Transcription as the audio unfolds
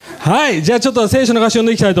はい、じゃあちょっと聖書の箇所を読ん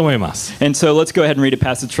でいきたいと思います。 And so let's go ahead and read a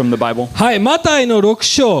passage from the Bible. はい、マタイの6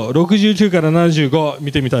章69から75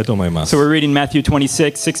見てみたいと思います。 So we're reading Matthew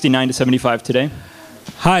 26, 69 to 75 today.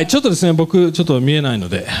 はい、ちょっとですね、僕ちょっと見えないの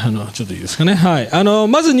でちょっといいですかね。はい、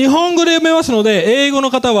まず日本語で読めますので、英語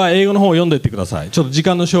の方は英語の方を読んでいってください。ちょっと時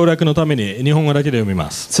間の省略のために日本語だけで読み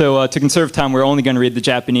ます。 So to conserve time, we're only going to read the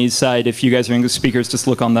Japanese side. If you guys are English speakers, just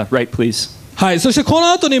look on the right, please. はい、そしてこ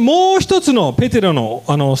の後にもう一つのペテロの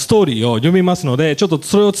ストーリーを読みますので、ちょっと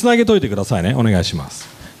それをつなげておいてくださいね。お願いしま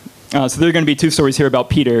す。So there are going to be two stories here about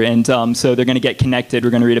Peter, and so they're going to get connected. We're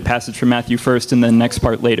going to read a passage from Matthew first, and then the next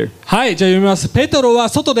part later. はい、じゃあ読みます。ペテロは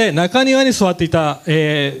外で中庭に座っていた、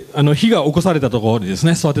火が起こされたところにです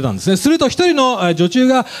ね、座ってたんですね。すると一人の女中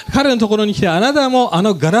が彼のところに来て、あなたも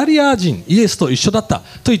ガラリア人イエスと一緒だった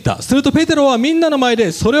と言った。するとペテロはみんなの前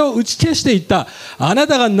でそれを打ち消していった。あな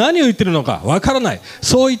たが何を言っているのかわからない。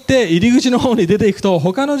そう言って入り口の方に出ていくと、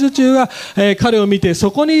他の女中が、彼を見てそ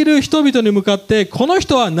こにいる人々に向かって、この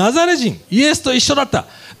人はナザレ人イエスと一緒だったと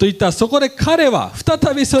言った。そこで彼は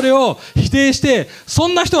再びそれを否定して、そ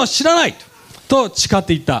んな人は知らないと誓っ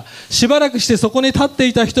ていった。しばらくしてそこに立って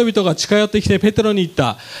いた人々が近寄ってきてペテロに言っ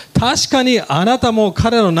た。確かにあなたも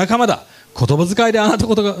彼の仲間だ。言葉遣いであなた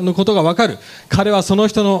のことが分かる。彼はその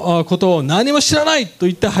人のことを何も知らないと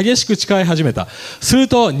言って激しく誓い始めた。する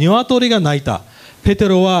と鶏が鳴いた。ペテ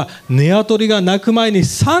ロは鶏が鳴く前に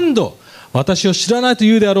3度私を知らないと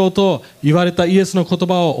言うであろうと言われたイエスの言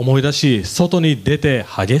葉を思い出し、外に出て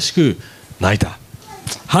激しく泣いた。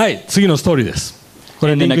はい、次のストーリーです。こ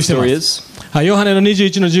れリンクしてます。はい、ヨハネの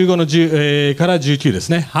21の15の10、から19です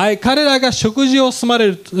ね。はい、彼らが食事を済ま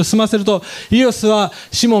せると、イエスは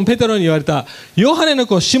シモン・ペテロに言われた。ヨハネの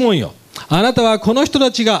子シモンよ、あなたはこの人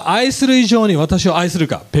たちが愛する以上に私を愛する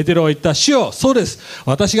か。ペテロは言った。主よ、そうです。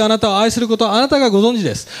私があなたを愛することはあなたがご存知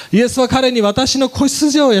です。イエスは彼に私の子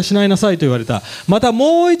羊を養いなさいと言われた。また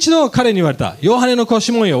もう一度彼に言われた。ヨハネの子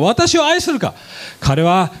シモンよ、私を愛するか。彼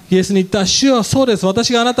はイエスに言った。主よ、そうです。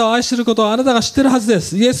私があなたを愛することはあなたが知っているはずで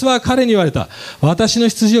す。イエスは彼に言われた。私の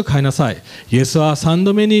羊を飼いなさい。イエスは3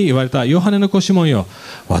度目に言われた。ヨハネの子シモンよ、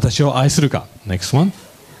私を愛するか。Next one。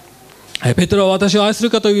ペテロは私を愛す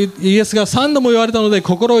るかとイエスが3度も言われたので、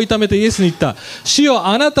心を痛めてイエスに言った。主よ、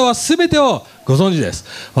あなたはすべてをご存知です。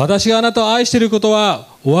私があなたを愛していること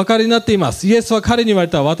はお分かりになっています。イエスは彼に言われ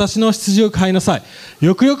た。私の羊を飼いなさい。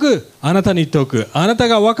よくよくあなたに言っておく。あなた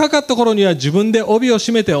が若かった頃には自分で帯を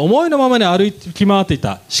締めて思いのままに歩き回ってい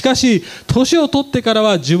た。しかし年を取ってから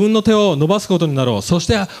は自分の手を伸ばすことになろう。そし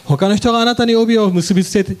て他の人があなたに帯を結び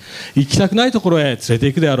つけて行きたくないところへ連れて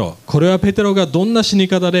行くであろう。これはペテロがどんな死に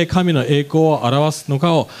方で神の栄光を表すの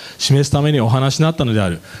かを示すためにお話になったのであ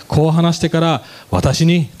る。こう話してから私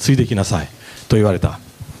についてきなさいと言われた。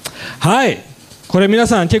はい、これ皆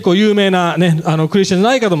さん結構有名な、ね、クリスチャンじゃ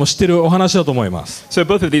ない方も知ってるお話だと思います。 So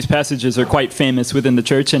both of these passages are quite famous within the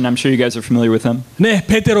church, and I'm sure you guys are familiar with them. ね、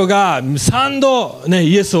ペテロが3度、ね、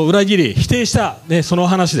イエスを裏切り否定した、ね、その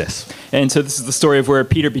話です。 And so this is the story of where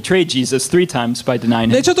Peter betrayed Jesus 3 times by denying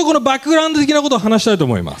him. ね、ちょっとこのバックグラウンド的なことを話したいと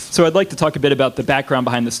思います。 So I'd like to talk a bit about the background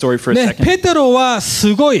behind the story for a ね、 second. ペテロは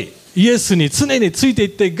すごいイエスに常についていっ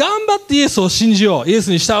て頑張ってイエスを信じよう、イエス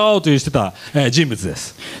に従おうとしてた、人物で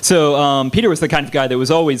す。 So Peter was the kind of guy that was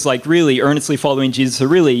always like really earnestly following Jesus, or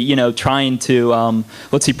really, trying to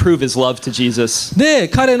prove his love to Jesus. で、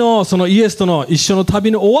彼のそのイエスとの一緒の旅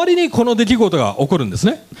の終わりにこの出来事が起こるんです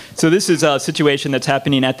ね。 So this is a situation that's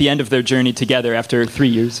happening at the end of their journey together after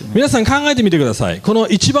 3 years. 皆さん考えてみてください。この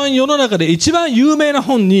一番世の中で一番有名な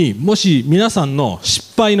本にもし皆さんの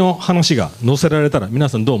失敗の話が載せられたら皆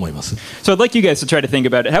さんどう思います？ So I'd like you guys to try to think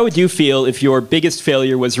about it. How would you feel if your biggest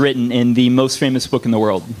failure was written in the most famous book in the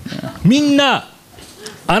world? みんな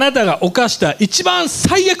あなたが犯した一番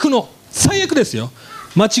最悪ですよ、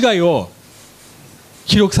間違いを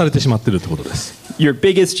記録されてしまっているということです。 Your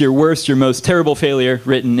biggest, your worst, your most terrible failure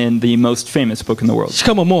written in the most famous book in the world. し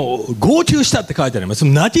かももう号泣したって書いてあります。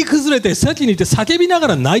泣き崩れて先に行って叫びなが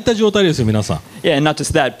ら泣いた状態ですよ、皆さん。 Yeah, and not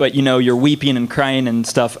just that, but you're weeping and crying and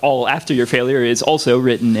stuff all after your failure is also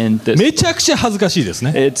written in this. めちゃくちゃ恥ずかしいです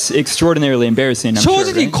ね。 It's extraordinarily embarrassing, I'm 正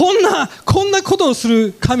sure. 直 Right? こんなことをす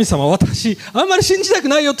る神様、私あんまり信じたく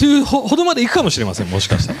ないよというほどまでいくかもしれません、もし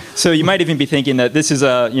かしたら。 So you might even be thinking that this is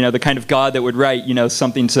the kind of God that would write,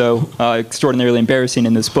 something so extraordinarily embarrassing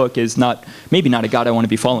in this book is maybe not a God I want to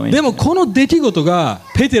be following. でもこの出来事が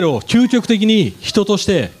ペテロを究極的に人とし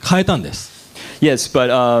て変えたんです。 Yes, but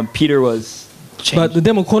Peter was changed.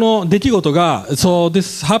 でもこの出来事が、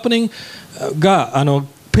this happening が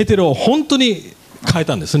ペテロを本当に変え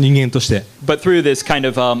たんです、人間として。 But through this kind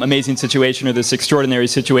of amazing situation or this extraordinary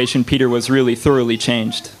situation, Peter was really thoroughly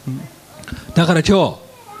changed. だから今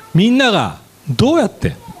日みんながどうやっ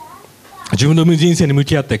て自分の人生に向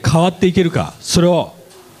き合って変わっていけるか、それを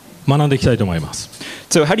学んでいきたいと思います。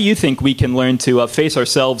So how do you think we can learn to face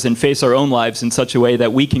ourselves and face our own lives in such a way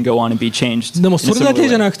that we can go on and be changed? でもそれだけ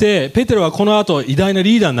じゃなくて、ペテロはこの後偉大な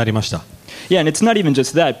リーダーになりました。Yeah, and it's not even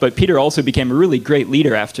just that, but Peter also became a really great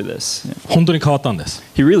leader after this. 本当に変わったんです。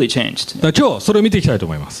He really changed. だから今日それを見ていきたいと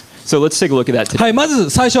思います。So let's take a look at that today. はい、まず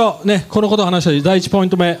最初ね、このことを話した第1ポイン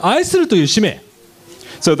ト目、愛するという使命。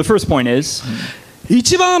So the first point is,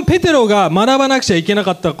 一番ペテロが学ばなくちゃいけな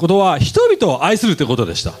かったことは人々を愛するということ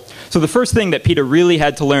でした。so the first thing that Peter really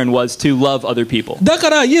had to learn was to love other people. だか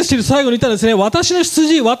らイエス・キリスト最後に言ったんですね、私の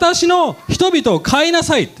羊、私の人々を飼いな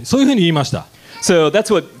さいって、そういうふうに言いました。So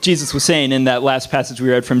that's what Jesus was saying in that last passage we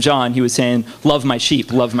read from John. He was saying, love my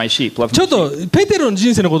sheep, love my sheep, love ちょ my っ sheep. とペテロの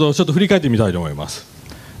人生のことをちょっと振り返ってみたいと思います。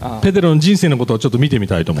ペテロの人生のことをちょっと見てみ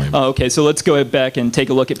たいと思います。Okay, so let's go back and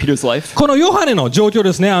take a look at Peter's life. このヨハネの状況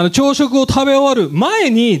ですね、朝食を食べ終わる前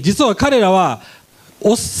に実は彼らは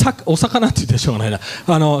お魚って言ってしょうがないな、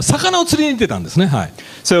魚を釣りに行ってたんですね。はい。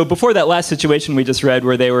So before that last situation we just read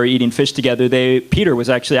where they were eating fish together, Peter was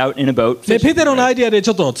actually out in a boat で fishing. ペテロのアイディアでち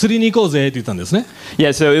ょっと釣りに行こうぜって言ったんですね。 Yeah,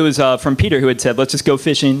 so it was from Peter who had said, let's just go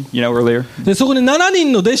fishing, earlier. でそこに7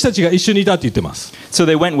人の弟子たちが一緒にいたって言ってます。 So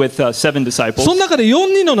they went with 7 disciples. その中で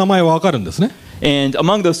4人の名前は分かるんですね。 And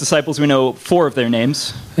among those disciples we know 4 of their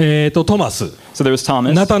names. トマス、 So there was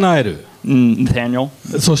Thomas, ナタナエル、 Nathaniel,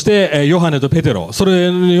 そしてヨハネとペテロ、それ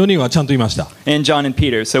4人はちゃんといました。 and John and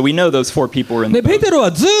Peter. So we know those 4 people were in で the ペ boat. テロは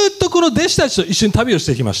ずっとこの弟子たちと一緒に旅をし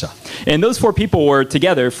てきました。 And those 4 people were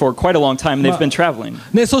together for quite a long time. They've been traveling.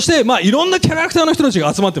 ね、そしていろんなキャラクターの人たち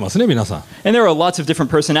が集まってますね、皆さん。 And there are lots of different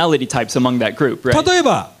personality types among that group, right? 例え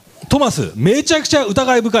ばトマス、めちゃくちゃ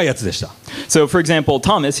疑い深いやつでした。 So for example,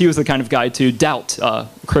 Thomas, he was the kind of guy to doubt.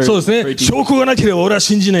 そうですね、 very deeply. 証拠がなければ俺は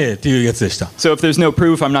信じねえっていうやつでした。 So if there's no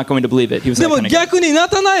proof, I'm not going to believe it. He was で that も kind of guy. 逆にナ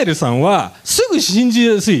タナエルさんはすぐ信じ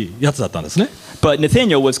やすいやつだったんですね。 But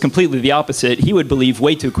Nathaniel was completely the opposite. He would believe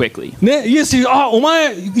way too quickly. ね、イエスにお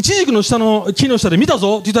前イチジクの下の木の下で見た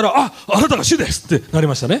ぞって言ったらあなたが主ですってなり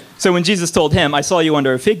ましたね。 So when Jesus told him, I saw you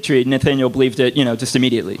under a fig tree, Nathaniel believed it, just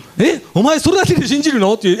immediately. お前それだけで信じる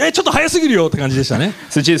のっていうちょっと早すぎるよって感じでしたね。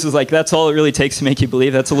 So Jesus was like, that's all it really takes to make you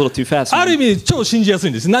believe. That's a little too fast. ある意味超信じやすい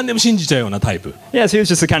んです。何でも信じちゃうようなタイプ。 Yeah, so he was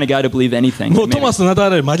just the kind of guy to believe anything. もうトマスとナタ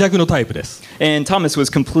ナエル真逆のタイプです。 And Thomas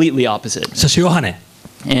was completely opposite. そしてヨハネ、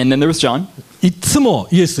 And then there was John. いつも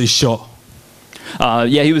イエスと一緒。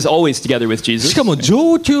 Yeah, he was always together with し Jesus. かも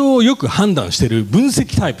状況をよく判断している分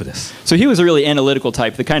析タイプです。 So he was a really analytical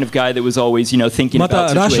type, the kind of guy that was always, thinking また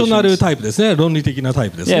about ラショナル situations. タイプですね。論理的なタ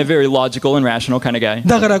イプです、 Yeah, very logical and rational kind of guy.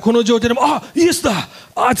 だからこの状況でもイエスだ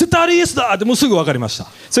絶対あれイエスだってもうすぐ分かりました。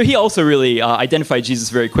 So he also really identified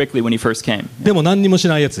Jesus very quickly when he first came. でも何にもし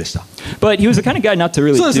ないやつでした。 But he was the kind of guy not to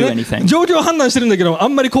really そう do ですね。 anything. 状況を判断してるんだけどあ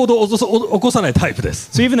んまり行動を起こさないタイプです。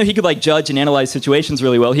 So even though he could judge and analyze situations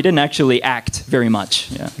really well, he didn't actually act very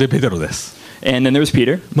much. Yeah. でペテロです。 And then there was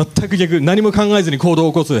Peter. 全く逆、何も考えずに行動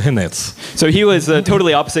を起こす変なやつ。 So he was a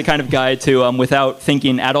totally opposite kind of guy to, without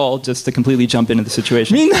thinking at all, just to completely jump into the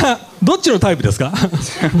situation. みんなどっちのタイプですか？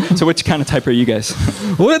 So which kind of type are you guys?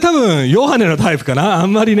 俺多分ヨハネのタイプかな。あ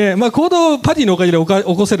んまりね、行動パティのおかげで起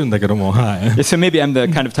こせるんだけども、はい。 So maybe I'm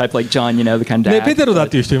the kind of type like John, the kind of ね、 dad. ペテロだっ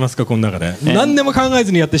ていう人いますかこの中で？何でも考え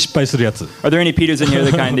ずにやって失敗するやつ。 Are there any Peters in here,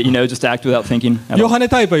 the kind that, just act without thinking at ヨ all? ハネ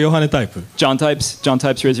タイプはヨハネタイプ。 John types,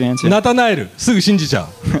 raise your hands. Yeah. ナタナエルすぐ信じちゃ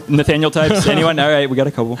う。Nathaniel types, anyone? All right, we got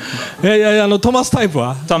a couple. トマスタイプ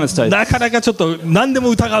は Thomas types. なかなかちょっと何でも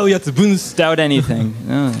疑うやつ。Doubt anything.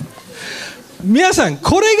 Oh. 皆さん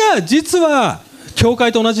これが実は教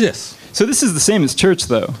会と同じです。 So this is the same as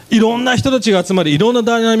church, though. いろんな人たちが集まり、いろんな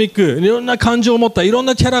ダイナミック、いろんな感情を持った、いろん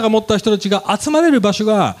なキャラが持った人たちが集まれる場所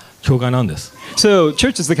が教会なんです。 So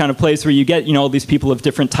church is the kind of place where you get, all these people of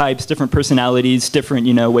different types, different personalities, different,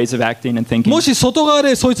 ways of acting and thinking. もし外側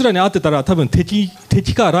でそいつらに会ってたら多分敵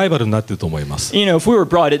かライバルになってると思います。 If we were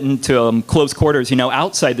brought into close quarters,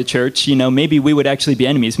 outside the church, maybe we would actually be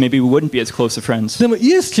enemies. Maybe we wouldn't be as close of friends. でも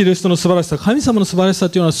イエス・キリストの素晴らしさ、神様の素晴らしさ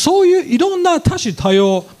というのはそういういろんな多種多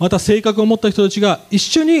様、また性格を持った人たちが一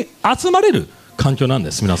緒に集まれる環境なんで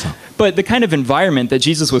す、皆さん。 But the kind of environment that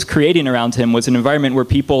Jesus was creating around him was an environment where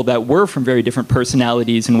people that were from very different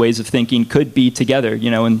personalities and ways of thinking could be together,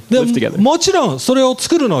 and で live together. もちろんそれを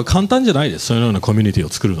作るのは簡単じゃないです。そのようなコミュニティを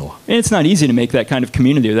作るのは。 And it's not easy to make that kind of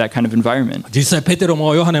community or that kind of environment. 実際ペテロ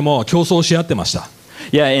もヨハネも競争し合ってました。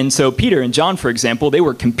 Yeah, and so Peter and John, for example, they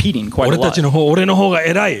were competing quite a 俺た lot. ちの方、俺の方が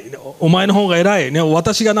偉い、お前の方が偉い、ね、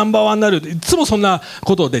私がナンバーワンになる、いつもそんな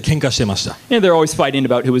ことで喧嘩してました。 Yeah, they're always fighting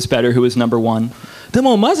about who was better, who was number one. で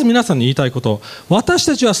もまず皆さんに言いたいこと、私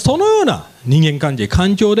たちはそのような人間関係、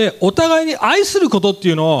環境でお互いに愛することって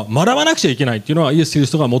いうのを学ばなくちゃいけないっていうのはイエス・キリ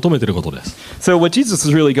ストが求めていることです。So what Jesus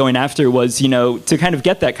was really going after was, to kind of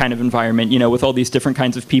get that kind of environment, with all these different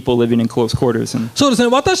kinds of people living in close quarters. And そうですね、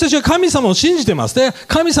私たちは神様を信じてます。で、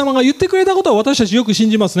神様が言ってくれたことを私たちよく信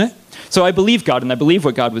じますね。so I believe God, and I believe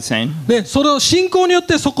what God was saying. で、それを信仰によっ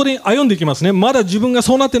てそこに歩んでいきますね。まだ自分が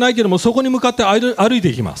そうなってないけども、そこに向かって歩いて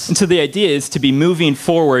いきます。And so the idea is to be moving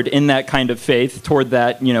forward in that kind of faith toward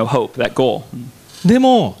that, hope, that goal. で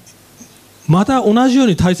もまた同じよう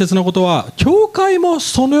に大切なことは、教会も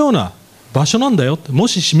そのような場所なんだよ。も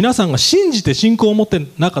し皆さんが信じて信仰を持って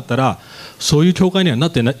なかったら、そういう教会にはな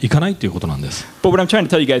っていかないということなんです。But what I'm trying to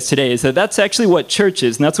tell you guys today is that that's actually what church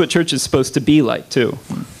is, and that's what church is supposed to be like too.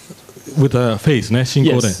 With a faith ね、信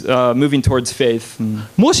仰で。Yes, moving towards faith.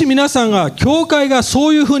 もし皆さんが教会が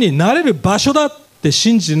そういうふうになれる場所だって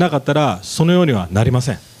信じてなかったら、そのようにはなりま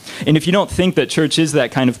せん。And if you don't think that church is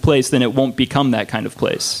that kind of place, then it won't become that kind of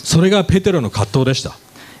place. それがペテロの葛藤でした。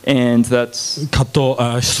And that's 葛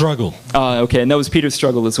藤、struggle。okay, and that was Peter's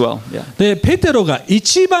struggle as well. Yeah. で、ペテロが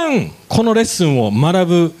一番このレッスンを学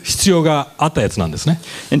ぶ必要があったやつなんですね。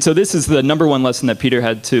And so this is the number one lesson that Peter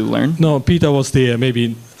had to learn. No, Peter was the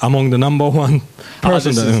maybe among the number one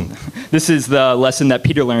person. This is the lesson that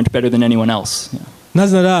Peter learned better than anyone else. Yeah. な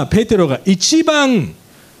ぜならペテロが一番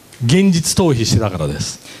現実逃避してたからで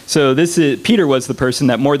す。So Peter was the person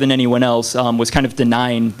that more than anyone else was kind of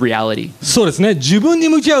denying reality. そうですね。自分に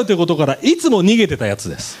向き合うということからいつも逃げてたやつ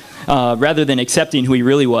です。Rather than accepting who he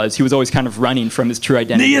really was, he was always kind of running from his true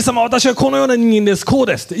で、 identity. イエス様、私はこのような人間です、こう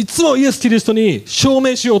ですっていつもイエス・キリストに証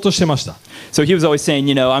明しようとしてました。So he was always saying,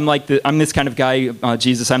 I'm this kind of guy,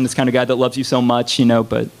 Jesus, I'm this kind of guy that loves you so much,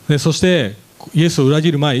 but で、そしてイエスを裏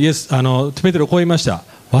切る前、ペテロこう言いました。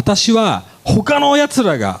私は他のやつ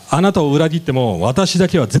らがあなたを裏切っても私だ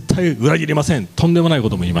けは絶対裏切りません。とんでもないこ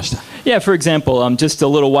とも言いました。Yeah, for example, just a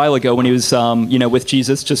little while ago when he was, with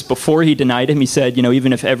Jesus, just before he denied him, he said,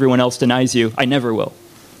 even if everyone else denies you, I never will.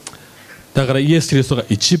 だからイエス・キリストが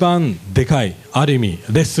一番でかいある意味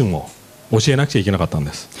レッスンを教えなくちゃいけなかったん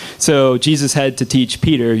です。So Jesus had to teach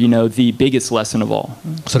Peter, the biggest lesson of all.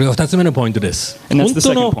 それが2つ目のポイントです。 And 本 that's the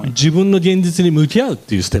当 second の point. 自分の現実に向き合うっ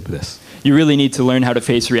ていうステップです。You really need to learn how to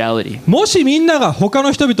face reality. もしみんなが他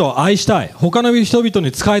の人々を愛したい、他の人々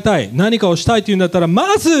に仕えたい、何かをしたいというんだったら、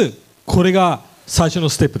まずこれが最初の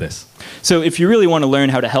ステップです。So if you really want to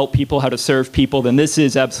learn how to help people, how to serve people, then this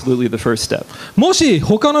is absolutely the first step. もし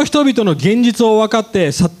他の人々の現実を分かっ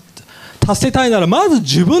て達成たいなら、まず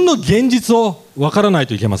自分の現実を分からない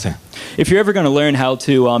といけません。If you're ever going to learn how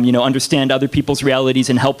to, understand other people's realities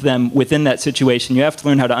and help them within that situation, you have to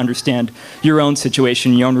learn how to understand your own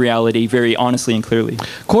situation, your own reality, very honestly and clearly.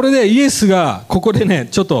 これでイエスがここでね、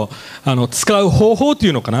ちょっと使う方法とい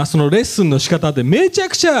うのかな、そのレッスンの仕方でめちゃ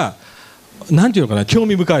くちゃなんていうのかな、興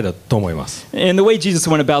味深いだと思います。And the way Jesus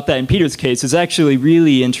went about that in Peter's case is actually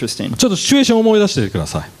really interesting. ちょっとシチュエーションを思い出してくだ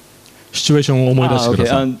さい。シチュエーションを思い出してくだ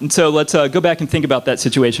さい。So let's go back and think about that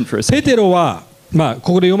situation for a ペ second. テロは、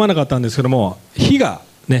ここで読まなかったんですけども、火が、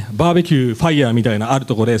ね、バーベキューファイヤーみたいなある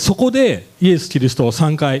ところで、そこでイエス・キリストを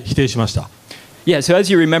3回否定しました。Yeah, so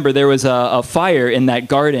as you remember, there was a fire in that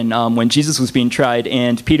garden when Jesus was being tried,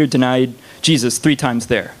 and Peter denied Jesus 3 times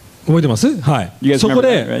there. 覚えてます？はい。 You guys そこ remember that,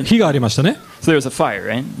 で right? 火がありましたね。 So there was a fire,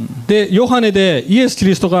 right? で、ヨハネでイエス・キ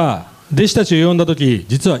リストが弟子たちを呼んだとき、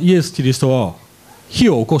実はイエス・キリストは火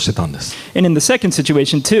を起こしてたんです。 And in the second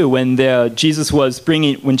situation too, when Jesus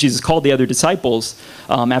called the other disciples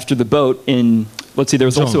after the boat let's see, there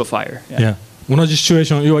was also a fire. Yeah. 同じシチュエー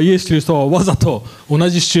ション、要はイエス・キリストはわざと同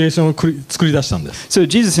じシチュエーションを作り出したんです。 So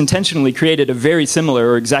Jesus intentionally created a very similar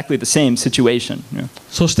or exactly the same situation. Yeah.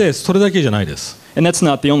 そしてそれだけじゃないです。 And that's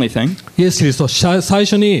not the only thing. イエス・キリストは最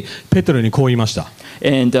初にペテロにこう言いました。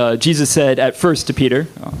 And Jesus said at first to Peter,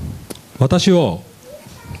 私を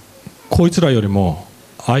こいつらよりも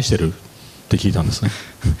愛してるって聞いたんですね。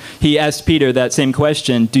he asked Peter that same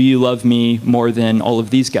question, do you love me more than all of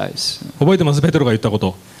these guys? 覚えてます？ペテロが言ったこ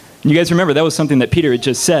と。You guys remember that was something that Peter had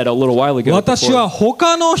just said a little while ago. 私は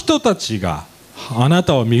他の人たちがあな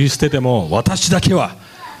たを見捨てても私だけは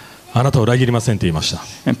あなたを裏切りませんって言いました。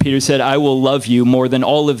 And Peter said, I will love you more than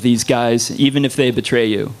all of these guys, even if they betray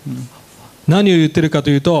you. 何を言ってるかと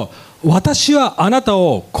いうと、私はあなた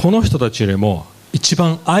をこの人たちよりも一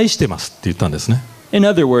番愛してますって言ったんですね。In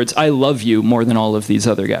other words, I love you more than all of these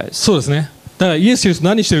other guys. そうですね。だからイエス・キリスト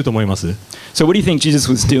何してると思います？ So what do you think Jesus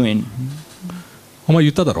was doing? お前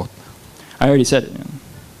言っただろ。 I already said it.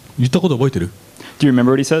 言ったこと覚えてる？ Do you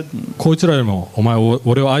remember what he said? こいつらよりもお前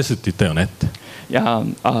俺を愛すって言ったよねって。Yeah,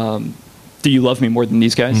 do you love me more than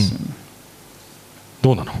these guys?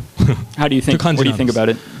 どうなの How do you think? What do you think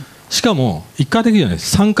about it? しかも一回的にはね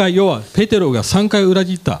3回、要はペテロが3回裏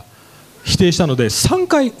切った否定したので3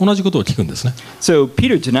回同じことを聞くんですね。 So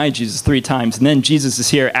Peter denied Jesus 3 times, and then Jesus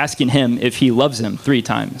is here asking him if he loves him 3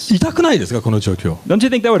 times. 痛くないですかこの状況。 Don't you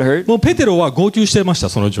think that would hurt? もうペテロは号泣してました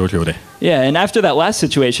その状況で。 Yeah, and after that last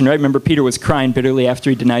situation, right? Remember Peter was crying bitterly after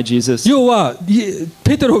he denied Jesus. 要は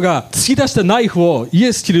ペテロが突き出したナイフをイ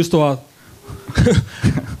エス・キリストは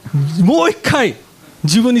もう一回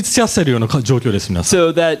自分に突き合わせるような状況です皆さん。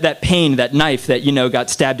 So that pain, that knife that got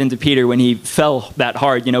stabbed into Peter when he fell that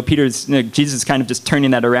hard, Jesus kind of just turning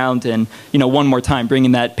that around and one more time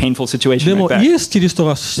bringing that painful で situation も right イ back. エス・キリスト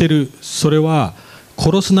がしてるそれは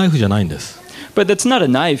殺すナイフじゃないんです。 But that's not a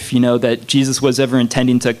knife, that Jesus was ever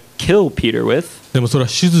intending to kill Peter with. でもそれは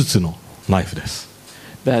手術のナイフです。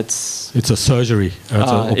 That's It's a surgery. It's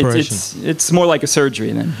an operation. it's more like a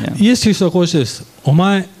surgery then. Yeah. イエス・キリストはこうしてです。お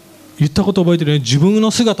前言ったこと覚えてるね。自分の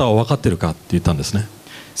姿は分かってるかって言ったんですね。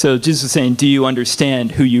 So Jesus is saying, do you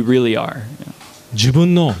understand who you really are? 自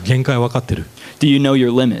分の限界分かってる。 Do you know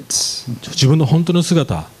your limits? 自分の本当の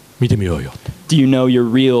姿見てみようよ。 Do you know your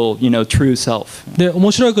real, true self? で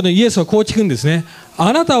面白いことにイエスはこう聞くんですね。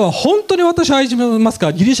あなたは本当に私を愛します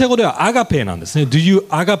か。ギリシャ語ではアガペなんですね。Do you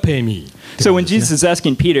agape me? So when Jesus is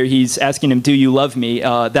asking Peter, he's asking him, do you love me?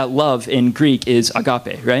 That love in Greek is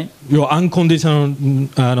agape, right? 要はアンコンディシ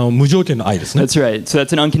ョナル無条件の愛ですね。 That's right. So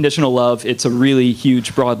that's an unconditional love. It's a really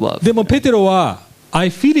huge, broad love. でもペテロは I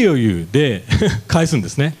feel you で返すんで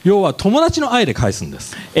すね。要は友達の愛で返すんで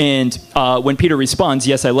す。 And when Peter responds,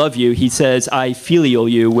 yes, I love you, he says, I filial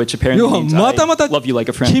you, which apparently 要は means またまた I love you like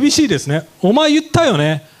a friend. 厳しいですね。お前言ったよ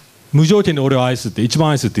ね。無条件で俺を愛すって一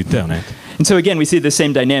番愛すって言ったよね。 And so again, we see the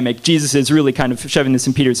same dynamic. Jesus is really kind of shoving this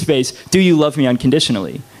in Peter's face. Do you love me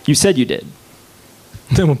unconditionally? You said you did.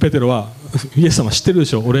 でもペテロはイエス様知ってるで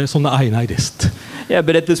しょ。俺そんな愛ないですって。 Yeah,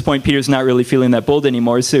 but at this point, Peter's not really feeling that bold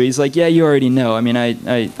anymore. So he's like, yeah, you already know. I mean,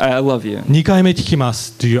 I love you. 2回目聞きま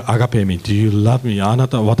す。Do you agape me? Do you love me? あな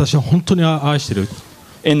た私は本当に愛してる。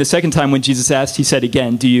 And the second time when Jesus asked, he said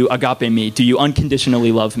again, do you agape me? Do you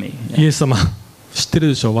unconditionally love me? イエス様知ってる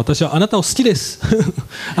でしょ。私はあなたを好きです。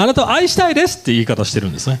あなたを愛したいですって言い方してる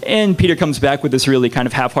んですね。 And Peter comes back with this really kind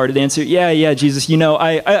of half-hearted answer. Yeah, Jesus,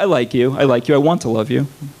 I like you. I like you. I want to love you.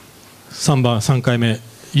 3回目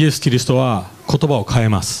イエス・キリストは言葉を変え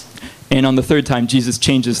ます。 And on the third time, Jesus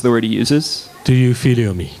changes the word he uses. Do you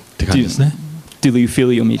feel me? って感じですね。 Do you feel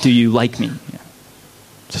me? Do you like me? Yeah.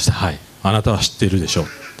 そしてはい、あなたは知っているでしょう。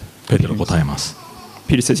ペテロ答えます。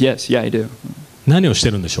 Peter says, yes, yeah, I do. 何をし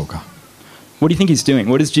てるんでしょうか。 What do you think he's doing?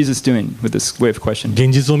 What is Jesus doing with this way of questioning?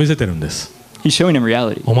 現実を見せてるんです。 He's showing him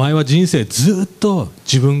reality. お前は人生ずっと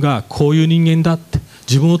自分がこういう人間だって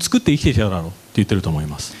自分を作って生きてきただろうって言ってると思い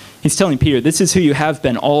ます。 He's telling Peter, this is who you have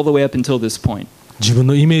been all the way up until this point. 自分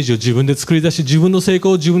のイメージを自分で作り出し、自分の成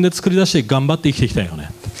功を自分で作り出して頑張って生きてきたよ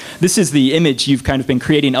ね。 This is the image you've kind of been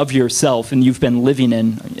creating of yourself and you've been living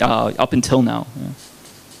in up until now.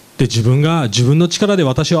 で自分が自分の力で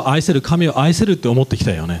私を愛せる、神を愛せるって思ってき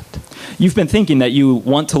たよね。 You've been thinking that you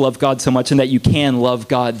want to love God so much and that you can love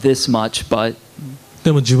God this much, but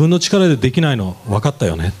でも自分の力でできないの分かった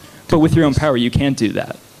よね。 with your own power you can't do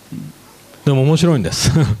that. でも面白いんで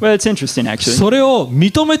す。 Well, it's interesting actually. それを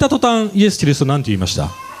認めた途端、イエス・キリストなんて言いました。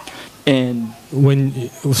 And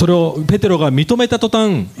それをペテロが認めた途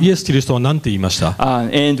端、イエス・キリストは何て言いました。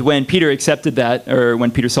 and when Peter accepted that, or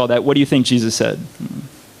when Peter saw that, what do you think Jesus said?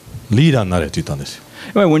 リーダーになれって言ったんですよ。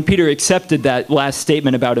 Well, when Peter accepted that last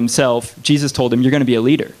statement about himself, Jesus told him, you're going to be a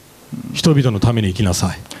leader. 人々のために生きな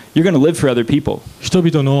さい。 You're going to live for other people. 人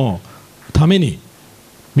々のために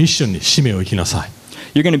ミッションに使命を生きなさい。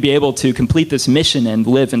 You're going to be able to complete this mission and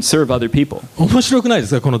live and serve other people. 面白くないで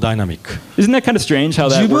すかこのダイナミック。 Isn't that kind of strange how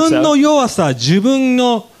自 that works 分の out? 弱さ、自分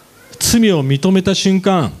の罪を認めた瞬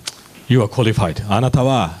間、You are qualified。あなた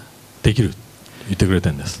はできる。言ってくれて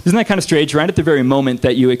るんです。 Isn't that kind of strange? Right at the very moment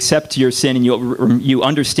that you accept your sin and you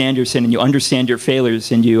understand your sin and you understand your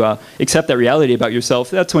failures and you accept that reality about yourself,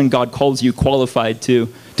 that's when God calls you qualified to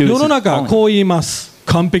do 世 His の中は calling. こう言います。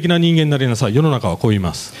完璧な人間になりなさい。世の中はこう言い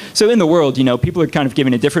ます。 So in the world, people are kind of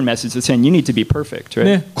giving a different message of saying you need to be perfect, right?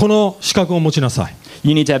 ね、この資格を持ちなさい。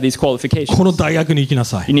 You need to have these qualifications. この大学に行きな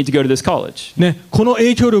さい。 You need to go to this college. ね、この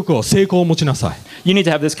影響力を成功を持ちなさい。 You need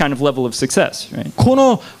to have this kind of level of success, right? こ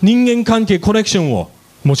の人間関係コネクションを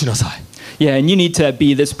持ちなさい。 Yeah, and you need to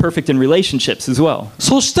be this perfect in relationships as well.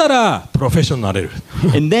 そしたらプロフェッショナルにな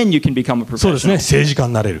れる。 And then you can become a そうですね。 professional. 政治家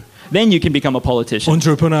になれる。 Then you can become a politician. オント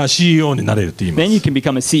レプナー CEO になれるって言いま Then you す。 can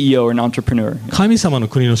become a CEO or an entrepreneur. 神様の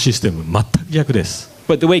国のシステム全く逆です。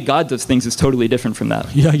 But the way God does things is totally different from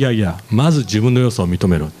that. いやいやいや、まず自分の良さを認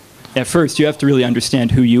めろ。At first, you have to really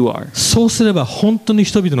understand who you are. そうすれば本当に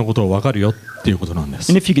人々のことを分かるよっていうことなんです。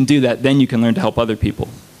 And if you can do that, then you can learn to help other people.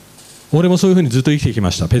 俺もそういうふうにずっと生きてき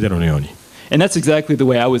ました、ペテロのように。 And that's exactly the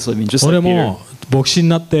way I was living, just 俺 like Peter. も牧師に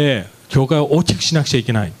なって教会を大きくしなくちゃい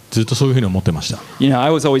けない、ずっとそういうふうに思ってました。 You know,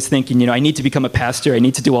 I was always thinking, I need to become a pastor, I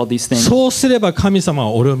need to do all these things. そうすれば神様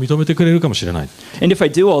は俺を認めてくれるかもしれない。 And if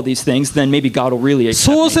I do all these things, then maybe God will really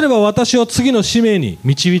そう accept す me. れば私を次の使命に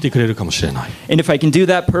導いてくれるかもしれない。 And if I can do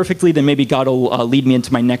that perfectly, then maybe God will lead me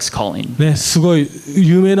into my next calling. ね、すごい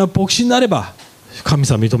有名な牧師になれば神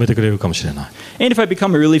様認めてくれるかもしれない。 And if I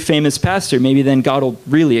become a really famous pastor, maybe then God will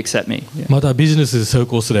really accept me. Yeah. またビジネスで成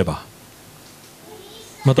功すれば、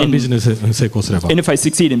またビジネスで成功すれば、 And if I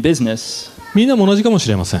succeed in business, みんなも同じかもし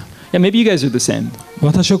れません。 yeah, maybe you guys are the same.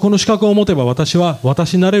 私はこの資格を持てば私は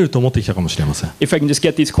私になれると思ってきたかもしれません。 If I can just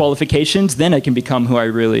get these qualifications, then I can become who I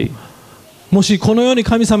really. もしこのように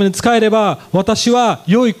神様に仕えれば私は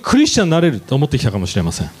良いクリスチャンになれると思ってきたかもしれ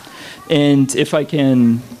ません。 And if I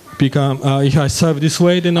can If I serve this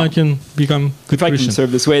way, then I can become good If I can Christian.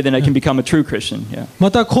 serve this way, then I can become a true Christian. Yeah.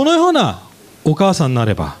 またこのようなお母さんにな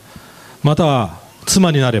れば、または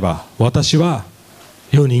妻になれば、私は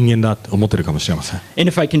良い人間だと思ってるかもしれません。 And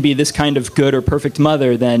if I can be this kind of good or perfect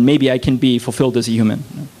mother, then maybe I can be fulfilled as a human.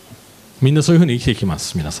 みんなそういうふうに生きていきま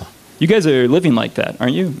す、皆さん。 You guys are living like that,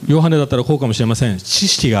 aren't you? ヨハネだったらこうかもしれません。知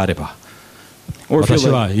識があれば、 Or if 私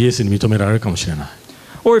you're は like, イエスに認められるかもしれない。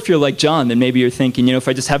 or if you're like John, then maybe you're thinking, if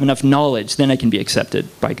I just have enough knowledge, then I can be accepted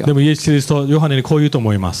by で God. もイエス・キリスト、ヨハネにこう言うと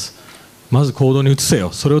思います。まず行動に移せ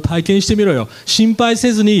よ。それを体験してみろよ。心配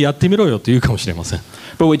せずにやってみろよと言うかもしれません。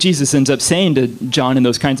 But what Jesus ends up saying to John and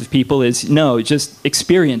those kinds of people is, no, just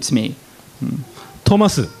experience me. トマ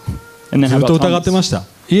ス、 And then ず how っと about 疑って Thomas? ました。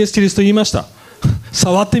イエス・キリスト言いました。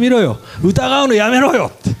触ってみろよ。疑うのやめろ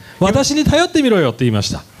よって。私に頼ってみろよって言いま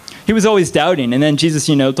した。 He was always doubting, and then Jesus,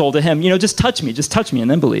 told him, just touch me,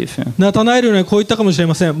 and then believe. Yeah. ナタナエルにはこう言ったかもしれ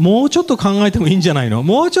ません。もうちょっと考えてもいいんじゃないの。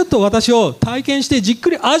もうちょっと私を体験してじっ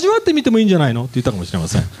くり味わってみてもいいんじゃないのって言ったかもしれま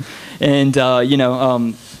せん。 And,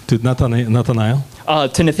 To ナタナエル。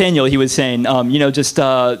to Nathaniel, he was saying, just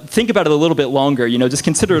think about it a little bit longer. Just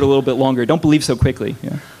consider it a little bit longer. Don't believe so quickly.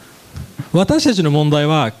 Yeah. 私たちの問題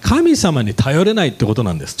は神様に頼れないってこと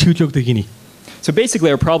なんです。究極的に。 So basically,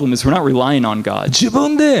 our problem is we're not relying on God. 自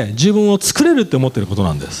分で自分を作れるって思ってること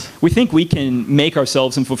なんです。 We think we can make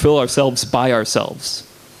ourselves and fulfill ourselves by ourselves.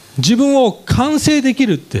 自分を完成でき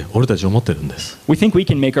るって俺たち思ってるんです。 We think we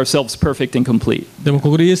can make ourselves perfect and complete. でもこ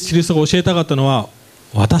こでイエス・キリストが教えたかったのは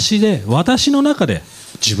私の中で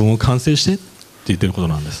自分を完成してって言ってること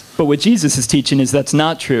なんです。 But what Jesus is teaching is that's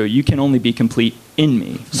not true. You can only be complete in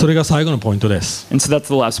me. それが最後のポイントです。 And so that's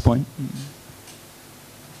the last point.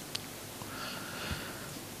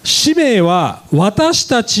 使命は私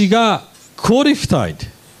たちがクオリフィタイド、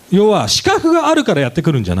要は資格があるからやって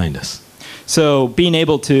くるんじゃないんです。 So being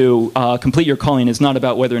able to complete your calling is not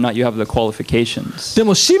about whether or not you have the qualifications. で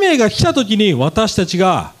も使命が来た時に私たち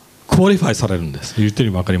がクオリファイされるんです。言ってる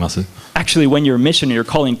意味分かります？ Actually, when your mission or your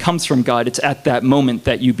calling comes from God, it's at that moment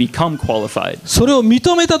that you become qualified. それを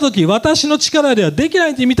認めた時、私の力ではできな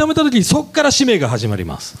いって認めた時、そこから使命が始まり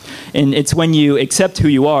ます。 And it's when you accept who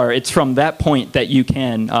you are, it's from that point that you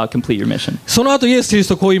can complete your mission. その後イエス・キリス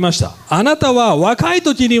トこう言いました。あなたは若い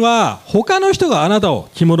時には他の人があなたを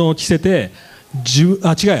着物を着せて自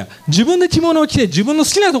分で着物を着て自分の好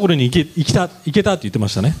きなところに行けたって言ってま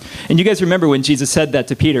したね。 And you guys remember when Jesus said that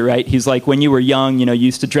to Peter, right? He's like, when you were young, you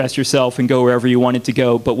used to dress yourself and go wherever you wanted to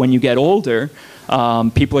go. But when you get older,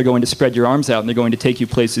 people are going to spread your arms out and they're going to take you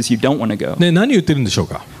places you don't want to go. ね、何言ってるんでしょう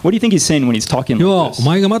か。 What do you think he's saying when he's talking 要は like お this?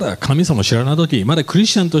 前がまだ神様を知らない時、まだクリ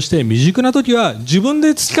スチャンとして未熟な時は自分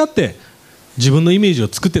で培って自分のイメージを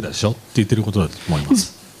作ってたでしょって言ってることだと思いま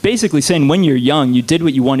す。 Basically saying when you're young, you did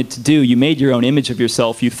what you wanted to do. You made your own image of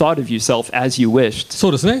yourself. You thought of yourself as you wished. そ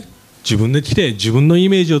うですね。自分で来て自分のイ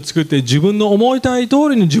メージを作って自分の思いたい通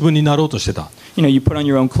りに自分になろうとしてた。You put on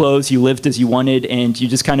your own clothes, you lived as you wanted, and you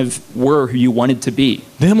just kind of were who you wanted to be.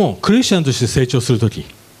 でもクリスチャンとして成長する時、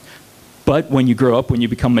 But when you grow up, when you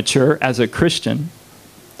become mature as a Christian,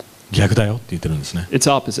 逆だよって言ってるんですね。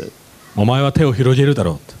 it's opposite. お前は手を広げるだ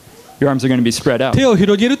ろうって。 Your arms are going to be spread out. 手を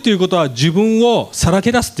広げるっていうことは自分をさら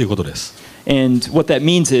け出すっていうことです。 And what that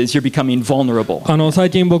means is you're becoming vulnerable. 最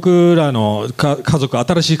近僕らの家族、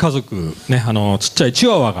新しい家族、ね、ちっちゃいチ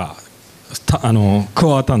ワワが加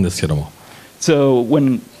わったんですけども。 So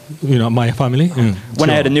when my family? when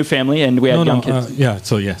I had a new family and we had young kids. Yeah,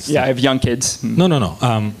 so yes. Yeah, I have young kids. No.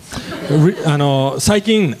 最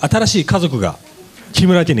近新しい家族が木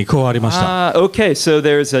村家に加わりました。Okay, so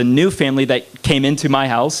there's a new family that came into my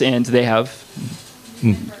house and they have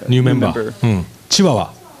New member. チワ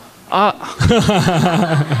ワ。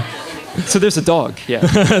So there's a dog, yeah.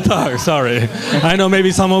 Dog, sorry. I know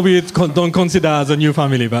maybe some of you don't consider as a new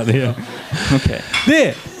family, but yeah. Okay.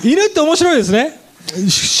 で、犬って面白いですね。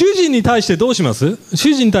主人に対してどうします？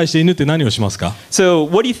主人に対して犬って何をしますか？ So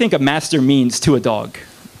what do you think a master means to a dog?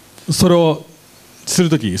 それをする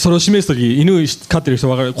とき、それを示すとき、犬飼ってる人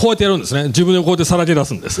は分かる。こうやってやるんですね。自分でこうやってさらけ出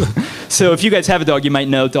すんです。So if you guys have a dog, you might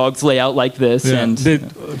know dogs lay out like this, and で、こ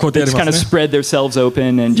うやってやり just ま kind of すね。 spread themselves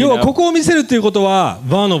open, and 要はここを見せるっていうことは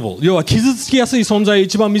vulnerable、要は傷つきやすい存在を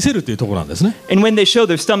一番見せるっていうところなんですね。 and when they show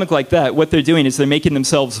their stomach like that, what they're doing is they're making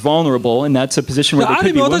themselves vulnerable, and that's a position where they ある could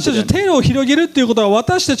意 be 味私た wounded ち in. 手を広げるっていうことは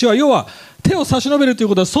私たちは要は手を差し伸べるという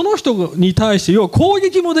ことはその人に対して要は攻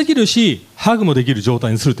撃もできるしハグもできる状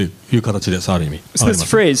態にするという形です。ある意味。 So this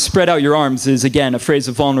phrase, spread out your arms, is again a phrase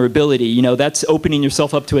of vulnerability. You know, that's opening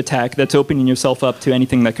yourself up to attack, that's opening yourself up to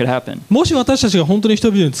anything that could happen. もし私たちが本当に人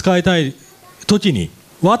々に使いたい時に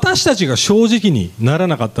私たちが正直になら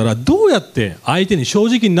なかったらどうやって相手に正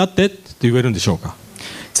直になってって言えるんでしょうか。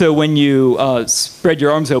 So when you spread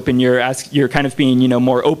your arms open, you're kind of being,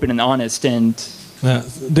 more open and honest, and ね、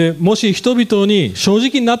でもし人々に正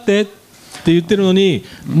直になってって言ってるのに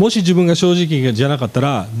もし自分が正直じゃなかった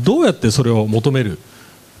らどうやってそれを求める、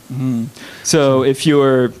so if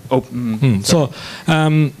you're open, So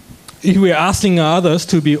if we are asking others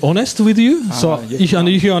to be honest with you, so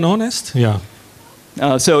if you are honest, yeah.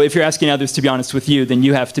 so if you're asking others to be honest with you, then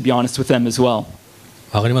you have to be honest with them as well.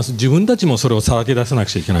 わかります。自分たちもそれをさらけ出さな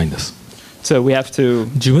くちゃいけないんです。 So we have to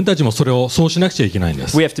自分たちもそれをそうしなくちゃいけないんで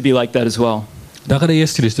す。 we have to be like that as well. だからイエ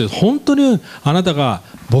ス・キリストは本当にあなたが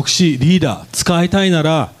牧師リーダー使いたいな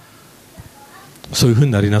らそういうふう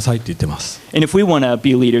になりなさいって言ってます。 And if we want to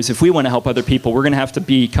be leaders, if we want to help other people, we're going to have to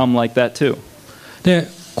become like that too. で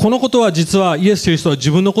このことは実はイエス・キリストは自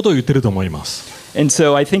分のことを言ってると思います。 And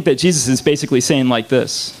so I think that Jesus is basically saying like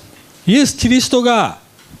this. イエス・キリストが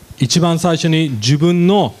一番最初に自分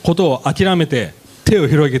のことを諦めて手を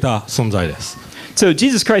広げた存在です。 So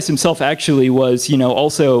Jesus Christ himself actually was,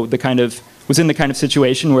 also was in the kind of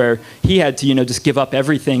situation where he had to, just give up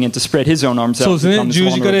everything and to spread his own arms そう out です to ね。 become as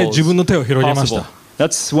十字架で vulnerable 自分の手を as 広げまし possible. た。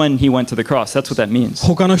 That's when he went to the cross. That's what that means.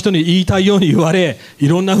 他の人に言いたいように言われ、い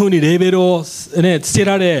ろんなふうにレーベルを、ね、つけ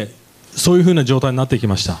られ、そういうふうな状態になってき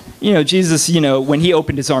ました。Jesus, when he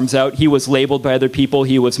opened his arms out, he was labeled by other people,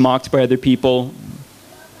 he was mocked by other people.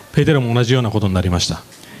 ペテロも同じようなことになりました。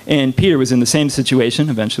 And Peter was in the same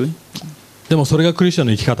situation eventually. でもそれがクリスチャン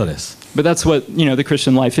の生き方です。 But that's what, the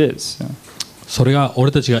Christian life is. それが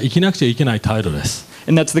俺たちが生きなくちゃいけない態度です。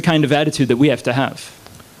 And that's the kind of attitude that we have to have.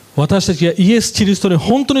 私たちがイエス・キリストに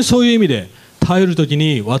本当にそういう意味で頼るとき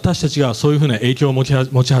に私たちがそういうふうな影響を持ち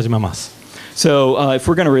始めます。 So if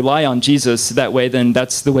we're going to rely on Jesus that way, then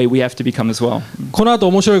that's the way we have to become as well. この後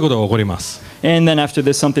面白いことが起こります。 And then after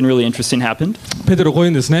this, something really interesting happened. ペテロこう言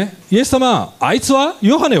うんですね。イエス様、あいつは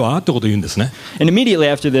ヨハネはってことを言うんですね。 And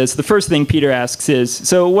immediately after this, the first thing Peter asks is,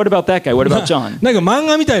 so what about that guy? What about John? なんか漫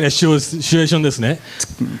画みたいなシチュエーションですね。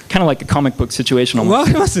 Kind of like a comic book situation わ almost.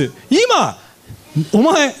 かります。今お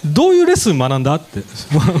前どういうレッスン学んだって。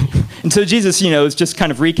 And so Jesus, is just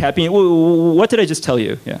kind of recapping, what did I just tell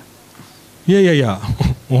you? Yeah. いやいやいや、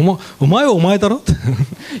お前はお前だろって。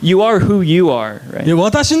You are who you are, いや right?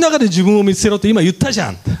 私の中で自分を見つけろって今言ったじゃ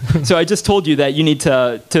ん。 So I just told you that you need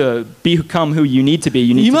to become who you need to be.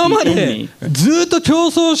 You need 今 to ま be in で me. ずっと競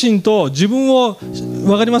争心と自分を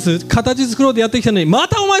分かります形作ろうとやってきたのにま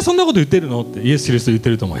たお前そんなこと言ってるのってイエス・キリスト言って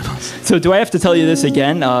ると思います。 So do I have to tell you this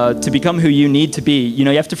again? To become who you need to be, you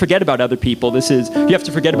have to forget about other people. You have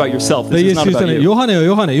to forget about yourself. で This イエ is ス・キ not リスト about ね、 you. ヨハネよ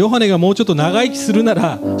ヨハネ、ヨハネがもうちょっと長生きするな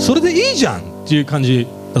らそれでいいじゃんっていう感じ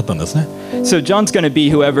だったんですね。 So John's going to be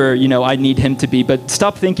whoever, I need him to be, but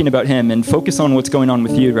stop thinking about him and focus on what's going on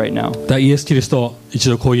with you right now. だイエス・キリスト一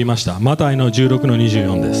度こう言いました。マタイの16の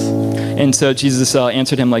24です。And so Jesus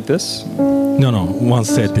answered him like this. No, once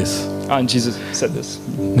said this. And Jesus said this.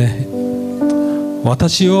 ね、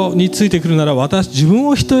私についてくるなら自分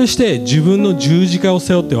を否定して自分の十字架を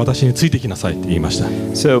背負って私についてきなさいって言いました。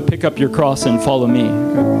 So pick up your cross and follow me.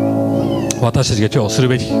 私たちが今日する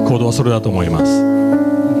べき行動はそれだと思います。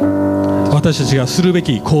私たちがするべ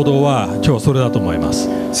き行動は今日はそれだと思います。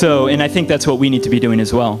 So, and I think that's what we need to be doing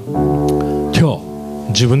as well. 今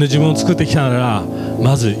日自分で自分を作ってきたなら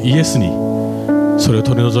まずイエスにそれを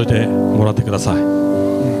取り除いてもらってください。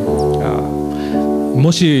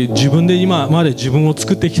もし自分で今まで自分を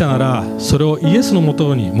作ってきたならそれをイエスのも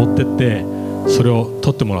とに持ってってそれを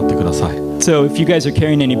取ってもらってください。So if you guys are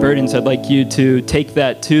carrying any burdens, I'd like you to take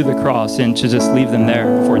that to the cross and to just leave them there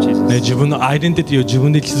before ね、 Jesus. 自分のアイデンティティを自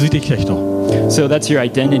分で築いてきた人、 So that's your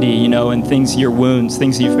identity, you know, and things, your wounds,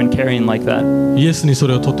 things you've been carrying like that. イエスにそ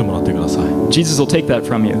れを取ってもらってください。 Jesus will take that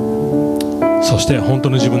from you. そして本当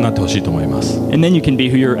の自分になってほしいと思います。 And then you can be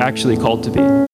who you're actually called to be.